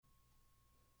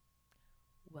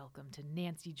Welcome to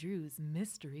Nancy Drew's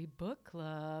Mystery Book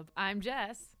Club. I'm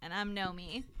Jess. And I'm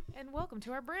Nomi. And welcome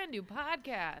to our brand new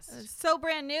podcast. So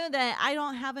brand new that I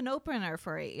don't have an opener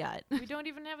for it yet. We don't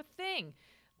even have a thing.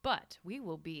 But we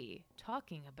will be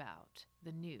talking about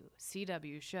the new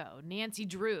CW show, Nancy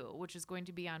Drew, which is going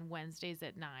to be on Wednesdays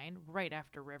at 9, right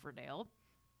after Riverdale.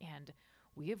 And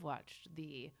we have watched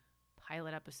the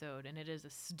pilot episode, and it is a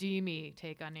steamy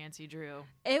take on Nancy Drew.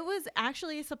 It was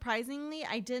actually surprisingly,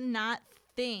 I did not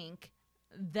think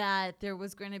that there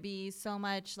was going to be so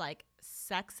much like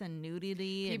sex and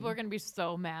nudity. People are going to be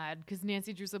so mad because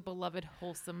Nancy Drew's a beloved,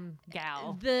 wholesome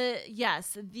gal. The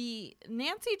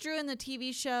Nancy Drew in the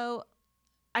TV show,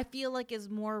 I feel like is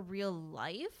more real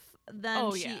life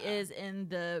than she is in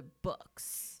the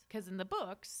books. Because in the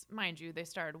books, mind you, they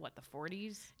started, the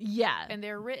 40s? Yeah. And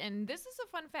they're written, this is a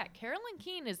fun fact, Carolyn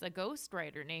Keene is a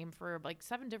ghostwriter name for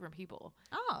 7 different people.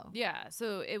 Oh. Yeah,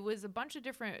 so it was a bunch of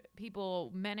different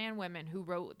people, men and women, who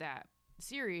wrote that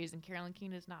series, and Carolyn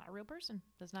Keene is not a real person,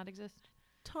 does not exist.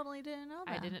 Totally didn't know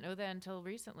that. I didn't know that until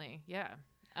recently, yeah.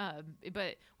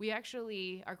 But we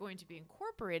actually are going to be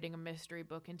incorporating a mystery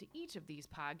book into each of these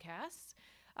podcasts,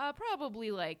 probably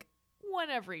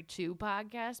one every 2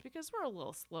 podcasts because we're a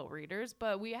little slow readers,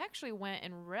 but we actually went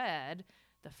and read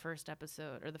the first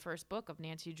episode or the first book of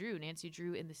Nancy Drew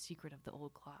in The Secret of the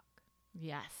Old Clock.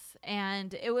 Yes.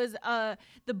 And it was,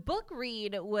 the book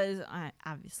read was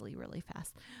obviously really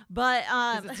fast, but,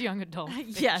 it's young adult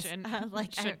fiction. Yes.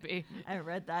 It should be. I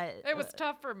read that. It was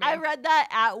tough for me. I read that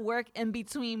at work in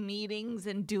between meetings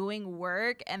and doing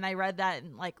work. And I read that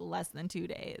in less than 2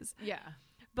 days. Yeah.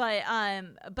 But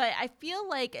I feel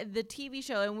like the TV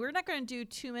show, and we're not going to do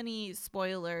too many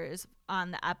spoilers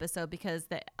on the episode because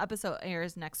the episode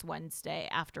airs next Wednesday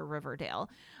after Riverdale.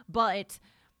 But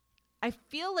I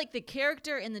feel like the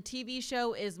character in the TV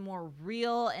show is more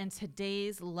real in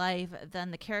today's life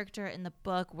than the character in the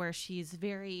book, where she's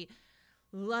very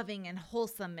loving and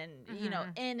wholesome and,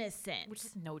 innocent. Which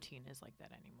no teen is like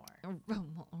that anymore.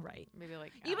 Right. Maybe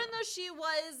even though she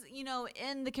was,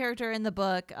 in the character in the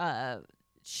book,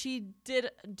 she did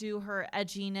do her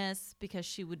edginess because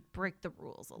she would break the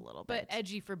rules a little bit. But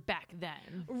edgy for back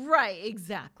then. Right,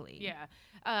 exactly. Yeah.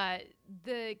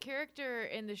 The character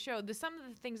in the show, some of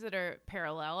the things that are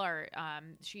parallel are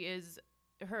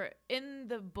in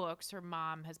the books, her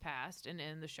mom has passed, and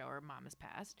in the show, her mom has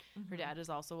passed. Mm-hmm. Her dad is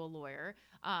also a lawyer.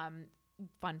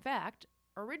 Fun fact,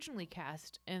 originally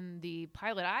cast in the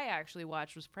pilot I actually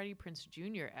watched was Freddie Prinze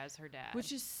Jr. as her dad.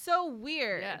 Which is so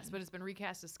weird. Yes, but it's been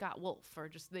recast as Scott Wolf,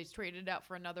 they traded it out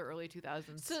for another early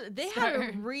 2000s. So they had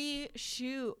to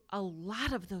reshoot a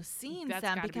lot of those scenes. That's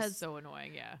gotta be so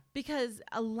annoying, yeah. Because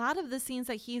a lot of the scenes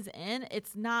that he's in,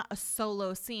 it's not a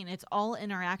solo scene. It's all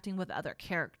interacting with other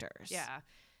characters. Yeah.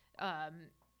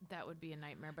 That would be a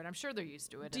nightmare, but I'm sure they're used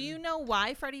to it. Do you know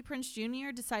why Freddie Prinze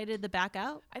Jr. decided to back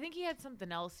out? I think he had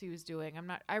something else he was doing.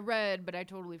 I read, but I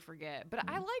totally forget. But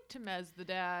I liked him as the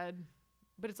dad,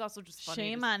 but it's also just funny.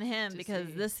 Shame on him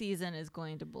because this season is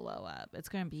going to blow up. It's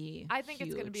going to be I think huge.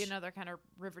 It's going to be another kind of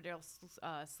Riverdale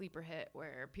sleeper hit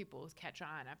where people catch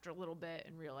on after a little bit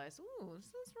and realize, ooh, this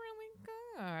is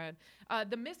really good.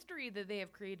 The mystery that they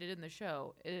have created in the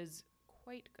show is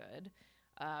quite good.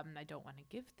 I don't want to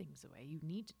give things away. You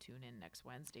need to tune in next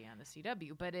Wednesday on the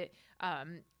CW. But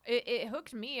it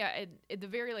hooked me at the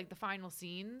very the final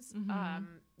scenes. Mm-hmm.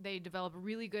 They develop a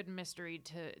really good mystery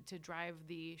to drive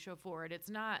the show forward. It's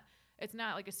not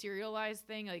like a serialized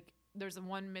thing. There's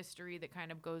one mystery that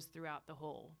kind of goes throughout the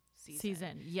whole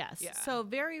season. Yes. Yeah. So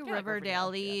very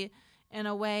Riverdale-y in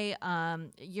a way.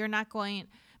 You're not going.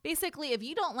 Basically, if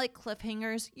you don't like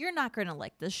cliffhangers, you're not going to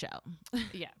like this show.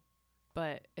 Yeah.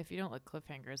 But if you don't like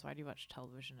cliffhangers, why do you watch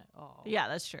television at all? Yeah,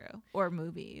 that's true. Or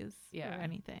movies. Yeah. Or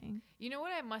anything. You know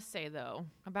what I must say, though,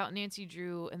 about Nancy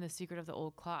Drew and The Secret of the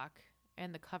Old Clock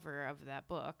and the cover of that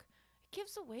book? It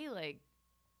gives away,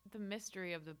 the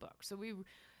mystery of the book. So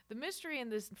the mystery in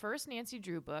this first Nancy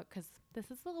Drew book, because this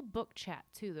is a little book chat,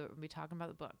 too, that we'll be talking about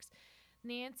the books.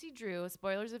 Nancy Drew,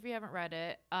 spoilers if you haven't read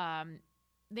it,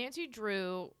 Nancy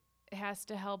Drew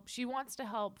she wants to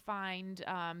help find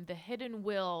the hidden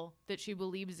will that she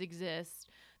believes exists.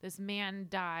 This man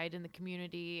died in the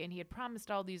community, and he had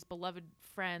promised all these beloved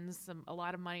friends a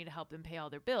lot of money to help them pay all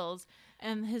their bills.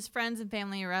 And his friends and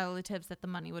family relatives that the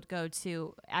money would go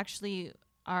to actually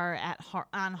are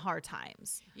on hard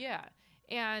times. Yeah.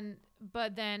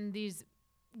 But then these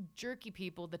jerky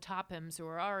people, the Tophams, who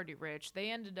are already rich,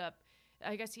 they ended up,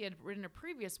 I guess he had written a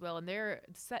previous will, and they're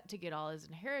set to get all his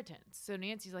inheritance. So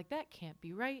Nancy's like, that can't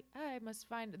be right. I must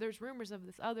there's rumors of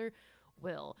this other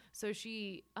will. So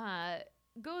she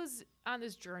goes on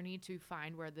this journey to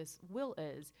find where this will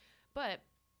is. But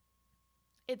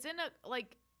it's in a,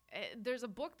 like, there's a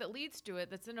book that leads to it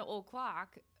that's in an old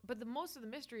clock, but most of the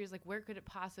mystery is like, where could it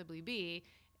possibly be?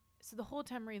 So the whole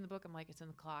time reading the book, I'm like, it's in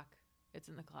the clock. It's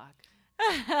in the clock.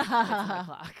 It's in the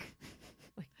clock.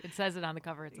 Like, it says it on the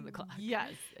cover. It's in the clock.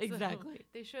 Yes, exactly. So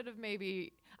they should have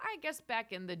maybe, I guess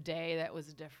back in the day that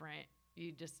was different.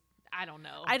 You just, I don't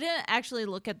know. I didn't actually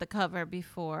look at the cover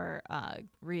before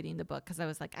reading the book because I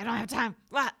was like, I don't have time.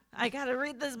 What? I got to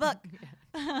read this book.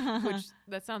 Which,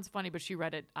 that sounds funny, but she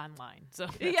read it online. So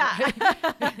yeah.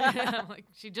 I'm like,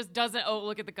 she just doesn't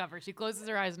look at the cover. She closes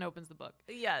her eyes and opens the book.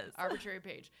 Yes. Arbitrary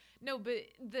page. No, but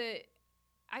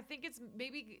I think it's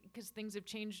maybe because things have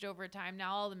changed over time.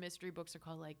 Now all the mystery books are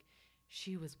called like,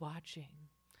 She Was Watching,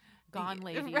 Gone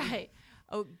Lady. Right.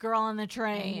 Oh, Girl on the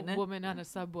Train. Woman on a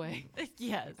Subway.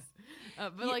 Yes.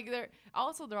 But like they're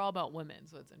all about women,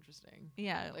 so it's interesting.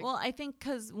 Yeah. Like, well, I think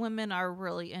because women are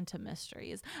really into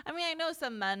mysteries. I mean, I know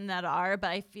some men that are, but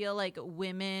I feel like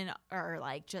women are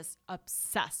like just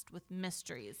obsessed with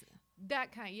mysteries.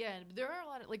 that kind, yeah. There are a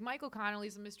lot of, like, Michael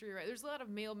Connelly's a mystery writer. There's a lot of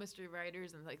male mystery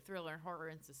writers and like thriller and horror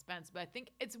and suspense. But I think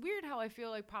it's weird how I feel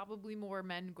like probably more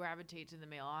men gravitate to the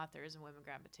male authors and women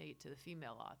gravitate to the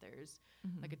female authors,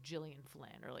 like a Gillian Flynn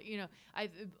or like,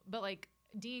 but like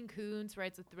Dean Koontz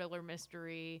writes a thriller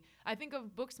mystery. I think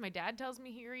of books my dad tells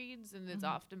me he reads, and it's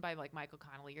often by like Michael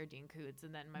Connelly or Dean Koontz.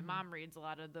 And then my mom reads a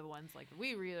lot of the ones like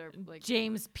we read, are like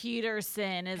James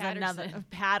Peterson is another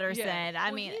Patterson. Yeah. I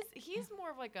Well, mean, he's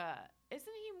more of like isn't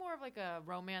he more of like a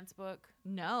romance book?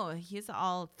 no, he's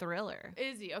all thriller.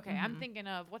 Is he? Okay, I'm thinking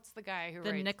of what's the guy who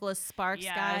The writes Nicholas Sparks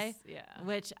Yes, guy. Yeah.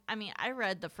 Which, I mean, I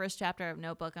read the first chapter of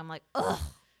Notebook. I'm like, ugh,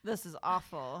 this is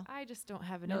awful. I just don't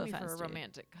have it No in me for offense a to you.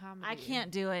 romantic comedy. I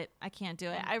can't do it.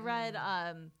 I read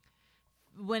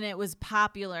when it was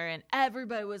popular and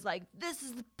everybody was like, this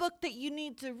is the book that you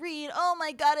need to read. Oh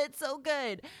my God, it's so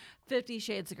good. 50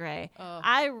 Shades of Grey.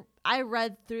 Ugh. I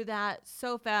read through that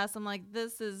so fast. I'm like,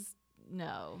 this is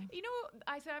no. You know,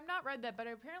 I said I've not read that, but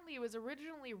apparently it was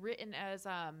originally written as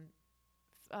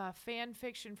fan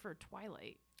fiction for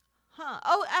Twilight. Huh.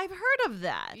 Oh, I've heard of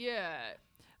that. Yeah.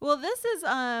 Well, this is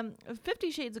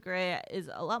 50 Shades of Grey is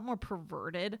a lot more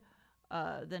perverted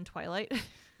than Twilight.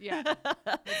 Yeah.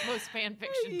 It's most fan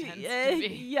fiction tends to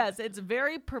be. Yes, it's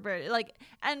very perverted. Like,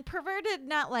 and perverted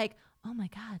not like, oh my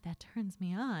God, that turns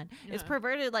me on. It's Yeah.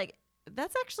 perverted like,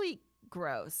 that's actually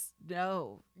gross.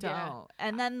 No, don't. Yeah.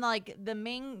 And then like the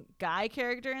main guy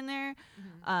character in there,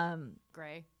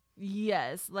 Gray.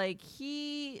 yes, like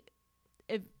he's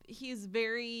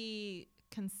very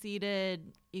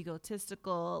conceited,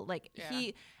 egotistical, like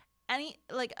Yeah.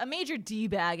 like a major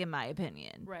D-bag in my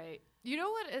opinion. Right. You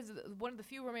know what is one of the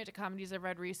few romantic comedies I've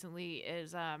read recently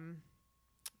is I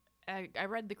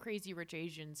read the Crazy Rich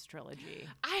Asians trilogy.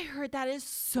 I heard that is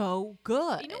so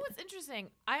good. You know what's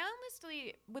interesting? I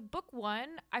honestly, with book one,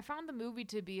 I found the movie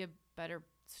to be a better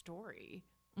story.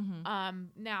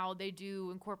 Now they do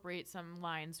incorporate some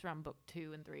lines from book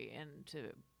 2 and 3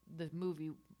 into the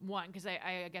movie one, because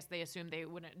I guess they assumed they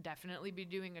wouldn't definitely be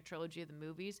doing a trilogy of the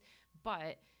movies.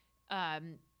 But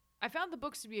I found the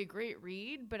books to be a great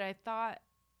read, but I thought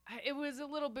it was a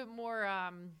little bit more,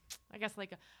 I guess,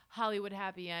 like a Hollywood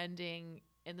happy ending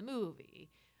in the movie.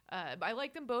 I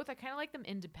like them both. I kind of like them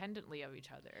independently of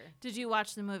each other. Did you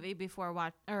watch the movie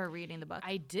before reading the book?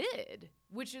 I did,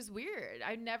 which is weird.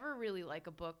 I never really like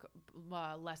a book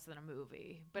less than a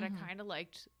movie, but I kind of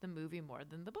liked the movie more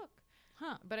than the book.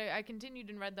 Huh. But I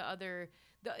continued and read the other.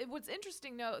 What's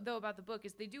interesting though about the book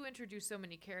is they do introduce so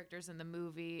many characters in the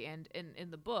movie and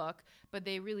in the book, but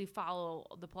they really follow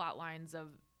the plot lines of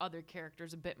other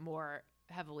characters a bit more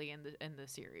heavily in the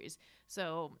series.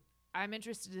 So I'm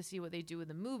interested to see what they do with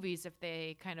the movies, if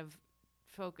they kind of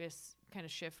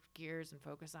shift gears and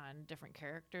focus on different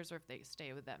characters, or if they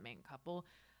stay with that main couple.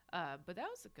 But that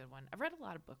was a good one. I've read a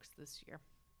lot of books this year.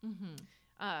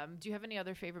 Do you have any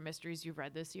other favorite mysteries you've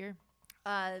read this year?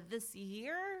 This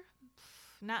year,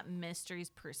 not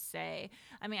mysteries per se.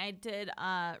 I mean, I did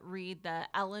read the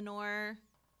Eleanor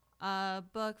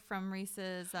book from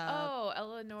Reese's.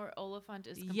 Eleanor Oliphant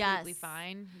is completely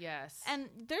fine. Yes. And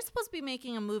they're supposed to be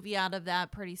making a movie out of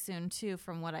that pretty soon too,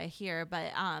 from what I hear.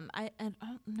 But I don't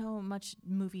know much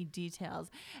movie details,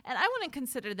 and I wouldn't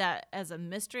consider that as a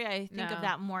mystery. I think of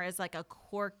that more as like a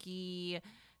quirky,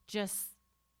 just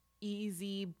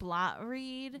easy blot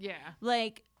read. Yeah.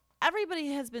 Like, everybody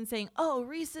has been saying, "Oh,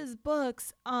 Reese's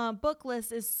books, book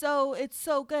list is it's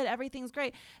so good. Everything's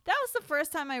great." That was the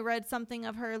first time I read something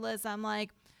of her list. I'm like,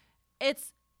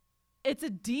 it's a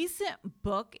decent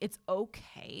book. It's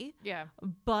okay. Yeah.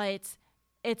 But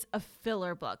it's a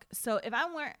filler book. So if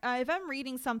I'm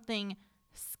reading something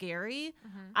scary,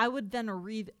 I would then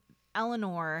read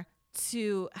Eleanor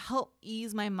to help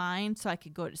ease my mind so I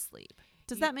could go to sleep.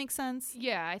 Does that make sense?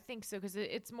 Yeah, I think so, because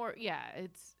it's more,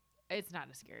 it's not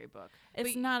a scary book.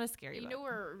 It's not a scary book. You know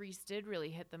where Reese did really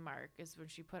hit the mark is when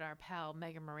she put our pal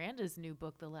Megan Miranda's new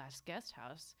book, The Last Guest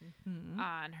House,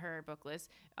 on her book list.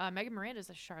 Megan Miranda is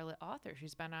a Charlotte author.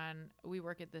 She's been on, we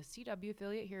work at the CW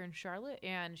affiliate here in Charlotte,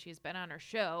 and she's been on our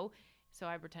show, so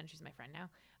I pretend she's my friend now.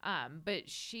 But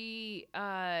she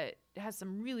has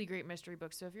some really great mystery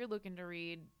books. So if you're looking to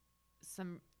read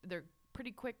they're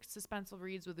pretty quick suspenseful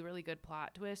reads with a really good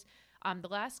plot twist. The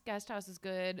Last Guest House is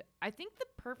good. I think The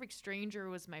Perfect Stranger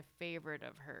was my favorite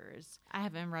of hers. I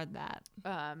haven't read that.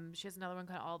 She has another one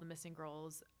called All the Missing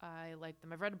Girls. I like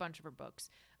them. I've read a bunch of her books.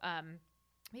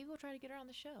 Maybe we'll try to get her on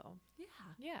the show.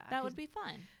 Yeah. That would be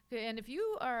fun. And if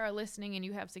you are listening and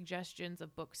you have suggestions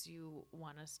of books you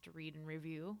want us to read and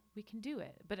review, we can do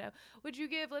it. But would you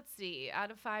give, let's see,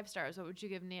 out of 5 stars, what would you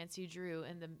give Nancy Drew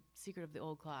in The Secret of the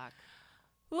Old Clock?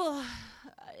 Well,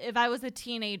 if I was a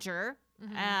teenager,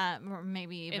 or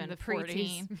maybe even in the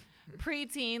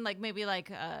preteen, like maybe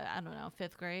like, I don't know,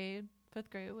 5th grade. 5th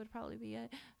grade would probably be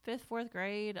it. 5th, 4th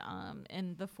grade,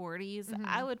 in the 40s.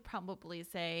 I would probably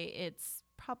say it's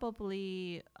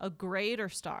probably a grade or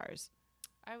stars.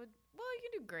 You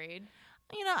can do grade.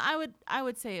 You know, I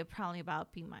would say probably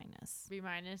about B minus. B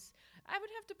minus. I would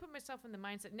have to put myself in the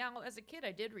mindset. Now, as a kid,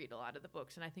 I did read a lot of the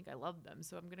books, and I think I loved them.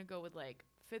 So I'm going to go with, like,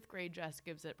 5th grade. Jess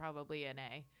gives it probably an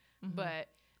A. But,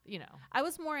 you know. I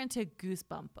was more into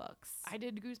Goosebump books. I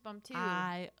did Goosebump, too.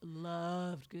 I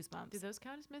loved Goosebumps. Do those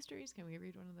count as mysteries? Can we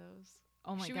read one of those?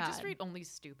 Oh, my God. Should we just read only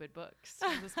stupid books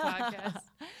on this podcast?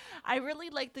 I really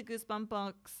like the Goosebump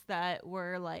books that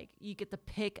were, like, you get to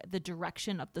pick the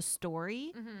direction of the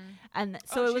story. And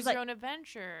so it was like your own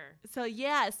adventure. So,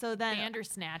 yeah. So then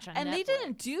Bandersnatch on and Netflix. they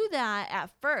didn't do that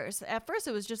at first. At first,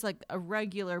 it was just like a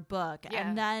regular book. Yeah.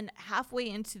 And then halfway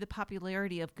into the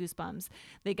popularity of Goosebumps,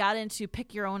 they got into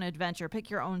pick your own adventure,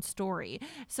 pick your own story.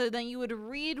 So then you would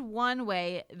read one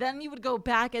way, then you would go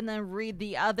back and then read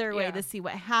the other way to see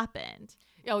what happened.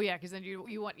 Oh, yeah, because then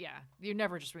you want, you're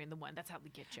never just reading the one. That's how they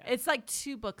get you. It's like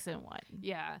 2 books in one.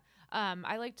 Yeah.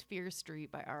 I liked Fear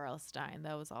Street by R.L. Stine.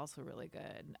 That was also really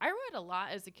good. I read a lot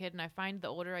as a kid, and I find the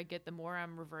older I get, the more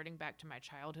I'm reverting back to my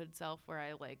childhood self, where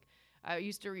I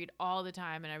used to read all the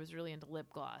time, and I was really into lip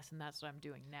gloss, and that's what I'm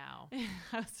doing now.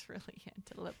 I was really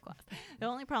into lip gloss. The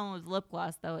only problem with lip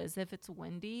gloss, though, is if it's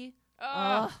windy.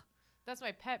 That's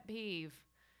my pet peeve.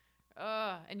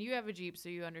 And you have a Jeep, so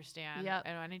you understand. Yep.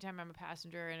 And anytime I'm a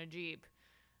passenger in a Jeep,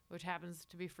 which happens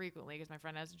to be frequently because my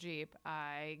friend has a Jeep,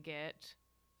 I get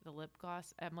the lip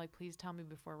gloss. I'm like, please tell me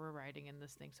before we're riding in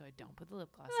this thing so I don't put the lip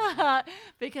gloss on.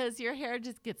 Because your hair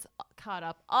just gets caught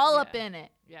up up in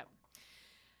it. Yep.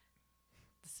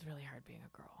 This is really hard being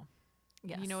a girl.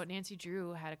 Yes. You know what? Nancy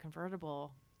Drew had a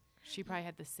convertible. She probably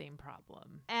had the same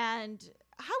problem. And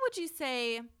how would you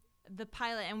say the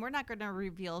pilot, and we're not going to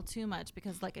reveal too much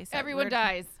because, like I said, everyone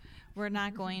dies. We're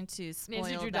not going to spoil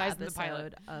Nancy Drew the dies episode in the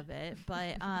pilot of it.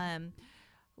 But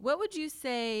what would you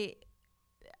say?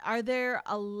 Are there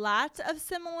a lot of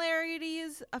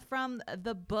similarities from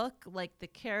the book, like the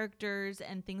characters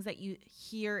and things that you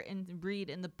hear and read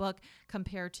in the book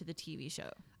compared to the TV show?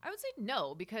 I would say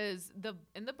no, because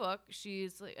in the book,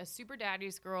 she's like a super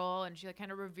daddy's girl, and she like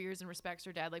kind of reveres and respects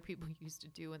her dad like people used to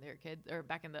do when they were kids or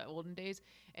back in the olden days.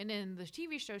 And in the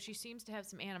TV show, she seems to have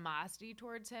some animosity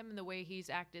towards him and the way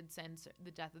he's acted since the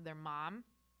death of their mom,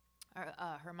 or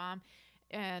her mom.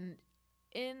 And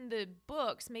in the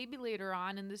books, maybe later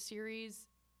on in the series,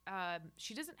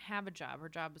 she doesn't have a job. Her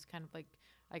job is kind of like,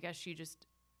 I guess she just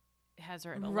has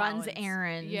her runs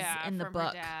errands in the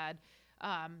book. Her dad. But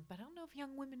I don't know if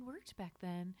young women worked back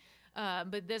then.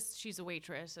 But she's a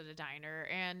waitress at a diner,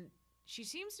 and she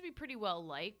seems to be pretty well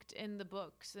liked in the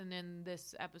books. And in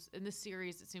this episode, in this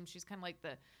series, it seems she's kind of like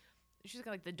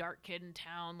the dark kid in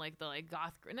town, like the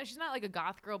goth girl. No, she's not like a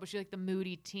goth girl, but she's like the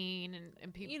moody teen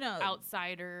and people,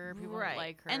 outsider. People don't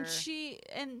like her.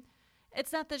 And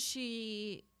it's not that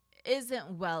she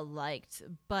isn't well liked,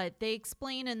 but they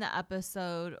explain in the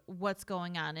episode what's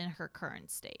going on in her current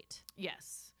state.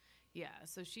 Yes. Yeah,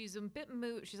 so she's a bit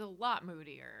she's a lot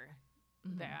moodier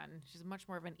than she's much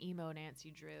more of an emo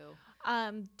Nancy Drew.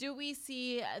 Do we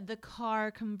see the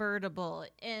car convertible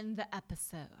in the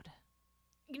episode?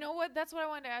 You know what? That's what I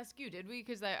wanted to ask you. Did we?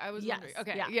 Because I was wondering.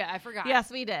 Okay, yeah, I forgot. Yes,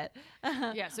 we did.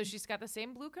 Yeah, so she's got the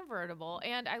same blue convertible,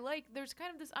 and I like. There's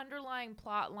kind of this underlying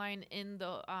plot line in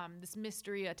the this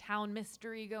mystery, a town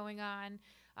mystery going on,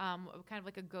 kind of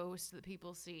like a ghost that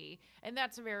people see, and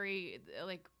that's very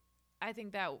I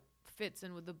think that fits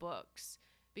in with the books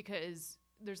because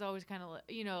there's always kind of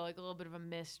like a little bit of a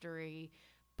mystery,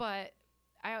 But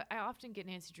I often get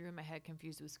Nancy Drew in my head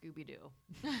confused with Scooby-Doo.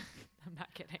 I'm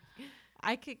not kidding.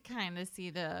 I could kind of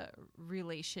see the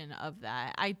relation of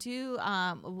that. I do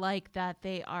like that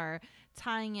they are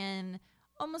tying in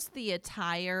almost the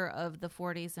attire of the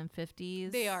 40s and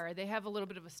 50s. They are. They have a little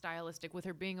bit of a stylistic with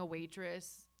her being a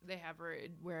waitress. They have her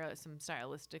wear some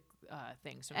stylistic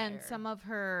things. From And there. some of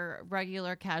her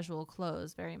regular casual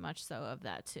clothes, very much so of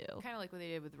that too. Kind of like what they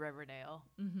did with Riverdale.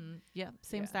 Mm-hmm. Yep,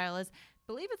 same Yeah. stylist.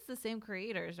 Believe it's the same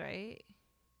creators, right?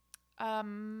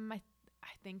 I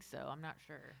think so. I'm not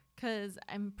sure. Because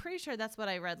I'm pretty sure that's what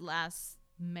I read last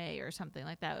May or something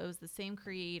like that. It was the same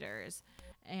creators,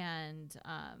 and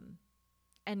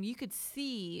you could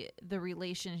see the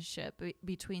relationship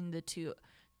between the two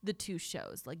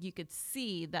shows. Like you could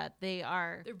see that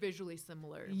they're visually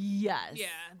similar. Yes. Yeah,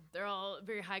 they're all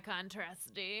very high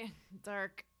contrasty,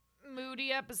 dark,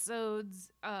 moody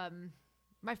episodes.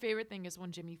 My favorite thing is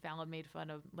when Jimmy Fallon made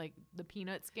fun of like the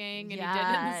Peanuts gang, and he did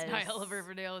it in the style of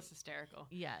Riverdale. It's hysterical.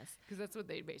 Yes. Because that's what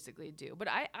they basically do. But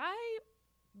I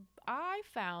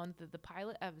found that the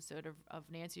pilot episode of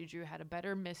Nancy Drew had a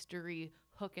better mystery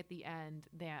hook at the end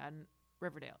than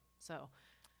Riverdale. So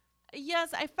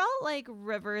Yes, I felt like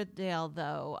Riverdale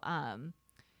though.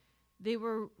 They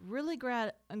were really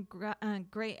great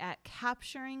at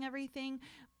capturing everything,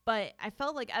 but I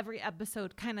felt like every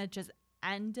episode kind of just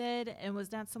ended and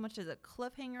was not so much as a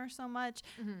cliffhanger so much.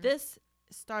 Mhm. This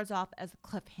starts off as a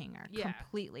cliffhanger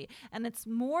completely, and it's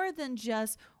more than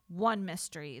just one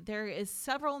mystery. There is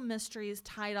several mysteries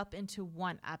tied up into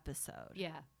one episode.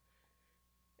 yeah,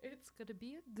 it's gonna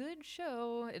be a good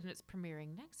show, and it's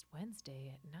premiering next Wednesday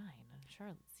at 9 on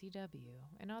Charlotte CW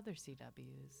and other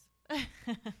CWs,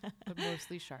 but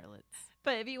mostly Charlotte's.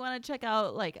 But if you want to check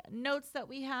out like notes that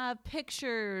we have,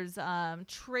 pictures,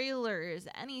 trailers,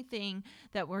 anything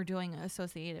that we're doing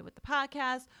associated with the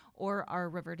podcast or our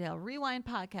Riverdale Rewind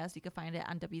podcast, you can find it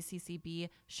on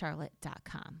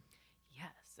WCCBcharlotte.com.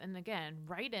 Yes, and again,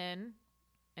 write in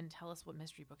and tell us what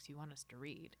mystery books you want us to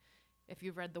read. If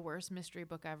you've read the worst mystery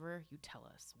book ever, you tell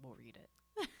us. We'll read it.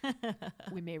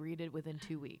 We may read it within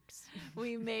 2 weeks.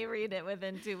 We may read it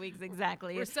within 2 weeks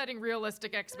exactly. We're setting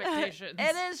realistic expectations.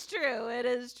 It is true. It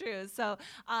is true. So,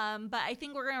 but I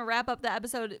think we're going to wrap up the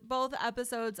episode, both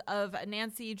episodes of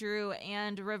Nancy Drew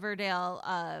and Riverdale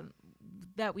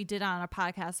that we did on our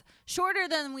podcast, shorter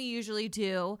than we usually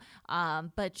do,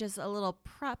 but just a little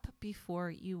prep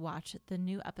before you watch the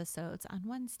new episodes on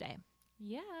Wednesday.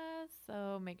 Yeah,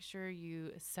 so make sure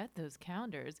you set those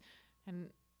calendars and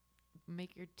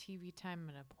make your TV time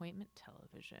an appointment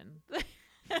television.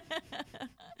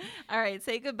 All right,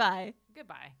 say goodbye.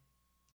 Goodbye.